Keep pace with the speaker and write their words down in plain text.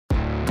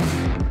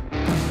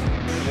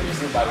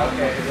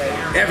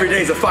Every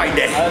day's a fight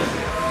day.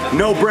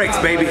 No breaks,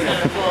 baby.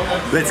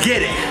 Let's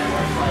get it.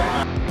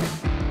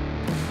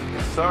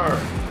 Yes, sir.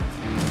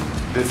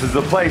 This is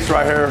the place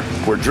right here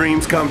where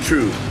dreams come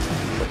true.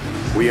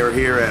 We are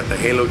here at the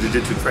Halo Jiu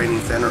Jitsu Training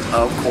Center,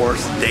 of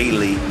course,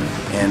 daily.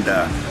 And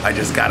I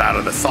just got out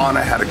of the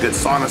sauna, had a good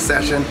sauna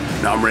session.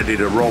 Now I'm ready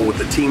to roll with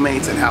the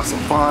teammates and have some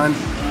fun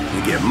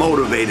and get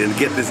motivated and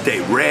get this day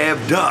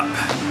revved up.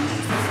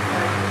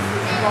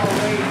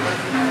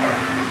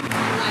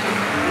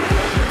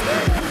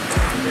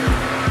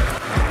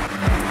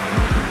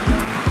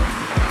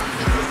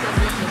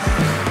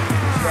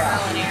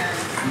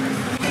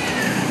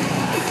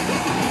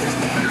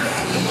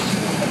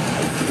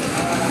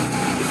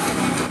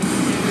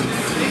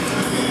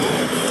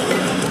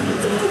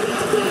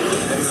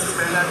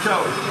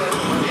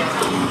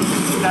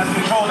 That's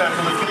control there,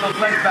 so let's get those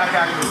legs back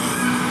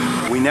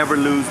active. We never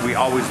lose, we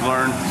always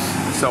learn.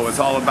 So it's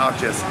all about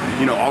just,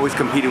 always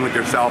competing with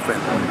yourself and,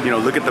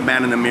 look at the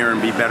man in the mirror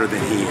and be better than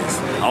he is.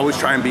 Always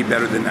try and be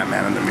better than that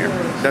man in the mirror.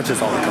 That's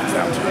just all it comes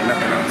down to,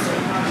 nothing else.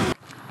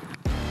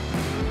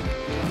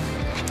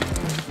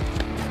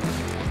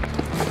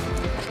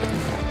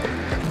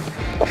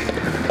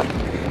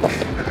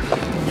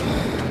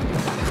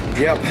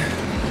 Yep,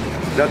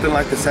 nothing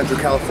like the Central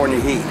California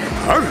heat.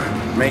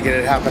 Making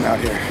it happen out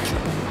here.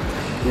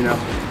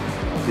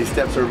 These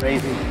steps are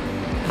amazing.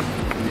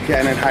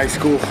 Buchanan High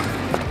School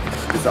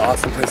is an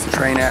awesome place to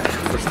train at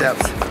for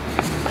steps.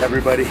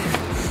 Everybody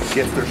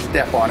gets their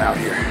step on out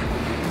here.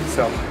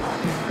 So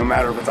no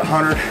matter if it's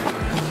 100,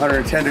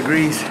 110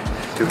 degrees,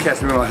 you'll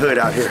catch me in my hood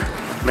out here,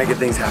 making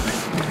things happen.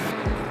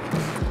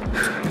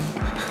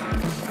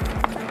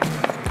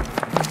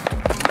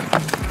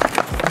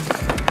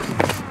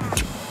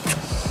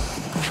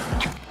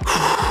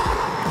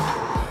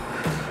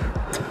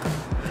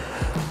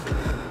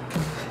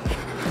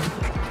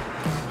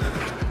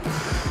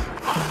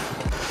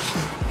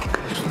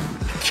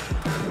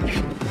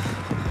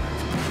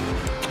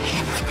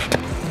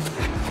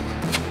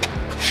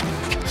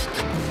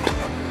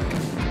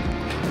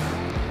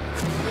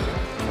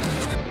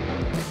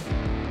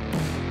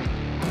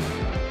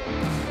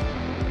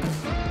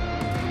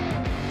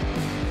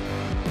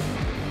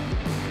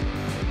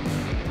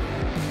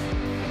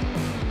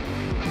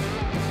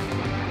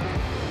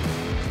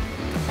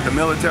 The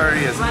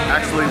military is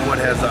actually what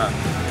has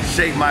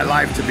shaped my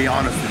life, to be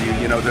honest with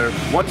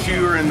you. Once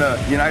you're in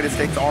the United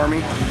States Army,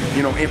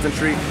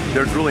 infantry,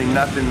 there's really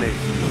nothing that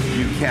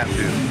you can't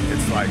do.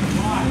 It's like,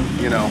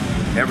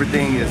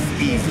 everything is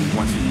easy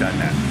once you've done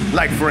that.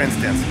 Like for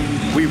instance,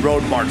 we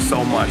road march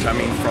so much. I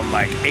mean, from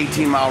like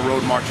 18-mile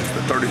road marches to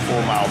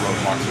 34-mile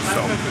road marches.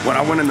 So when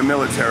I went in the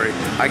military,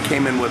 I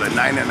came in with a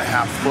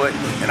 9.5 foot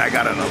and I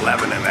got an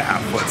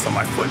 11.5 foot, so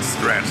my foot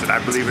stretched. And I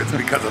believe it's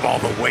because of all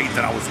the weight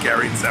that I was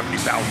carrying,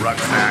 70-pound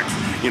rucksacks,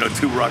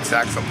 2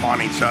 rucksacks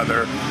upon each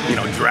other,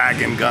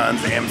 dragon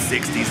guns,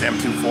 M60s,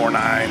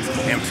 M249s,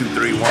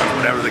 M231s,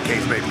 whatever the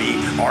case may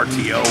be,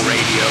 RTO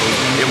radios.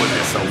 It was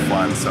just so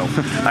fun. So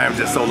I am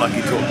just so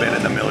lucky to have been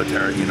in the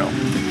military.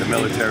 The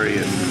military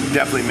has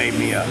definitely made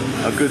me a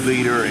good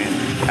leader, and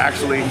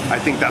actually I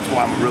think that's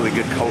why I'm a really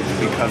good coach,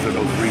 because of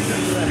those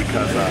reasons.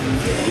 Because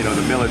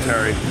the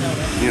military,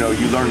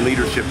 you learn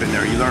leadership in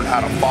there, you learn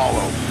how to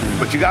follow,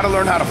 but you got to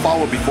learn how to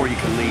follow before you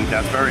can lead.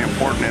 That's very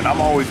important, and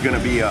I'm always going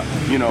to be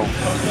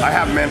I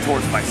have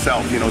mentors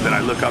myself, that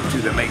I look up to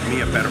that make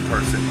me a better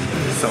person.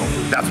 So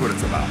that's what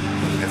it's about.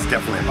 It's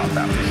definitely about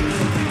that for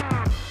sure.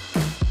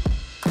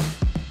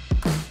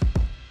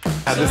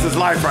 This is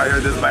life right here.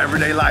 This is my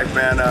everyday life,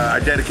 man. I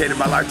dedicated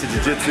my life to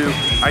jiu-jitsu.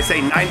 I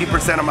say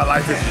 90% of my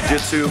life is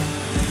jiu-jitsu,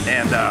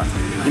 and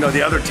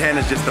the other 10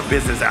 is just the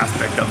business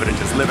aspect of it, and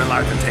just living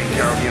life and taking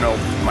care of,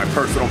 my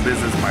personal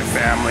business, my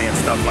family, and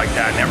stuff like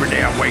that. And every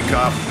day I wake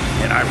up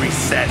and I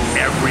reset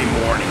every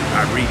morning.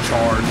 I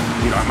recharge.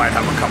 I might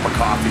have a cup of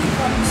coffee,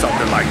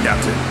 something like that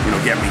to,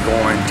 get me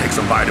going, take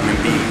some vitamin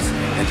Bs,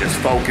 and just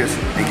focus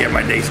and get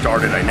my day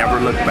started. I never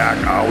look back.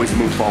 I always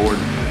move forward.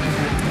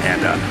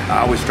 And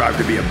I always strive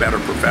to be a better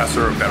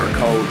professor, a better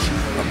coach,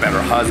 a better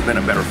husband,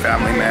 a better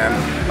family man,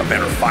 a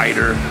better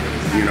fighter,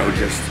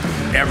 just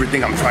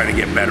everything I'm trying to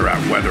get better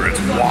at, whether it's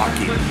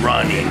walking,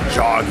 running,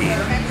 jogging,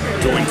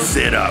 doing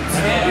sit-ups,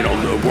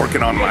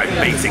 working on my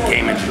basic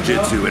game in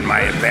jiu-jitsu and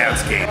my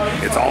advanced game.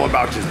 It's all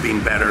about just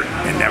being better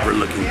and never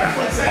looking back.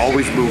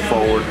 Always move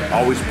forward,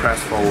 always press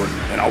forward,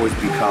 and always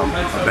become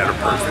a better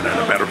person and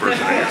a better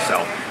version of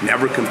yourself.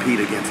 Never compete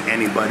against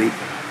anybody.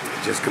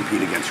 Just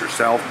compete against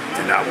yourself,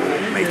 and that will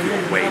make you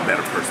a way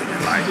better person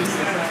in life.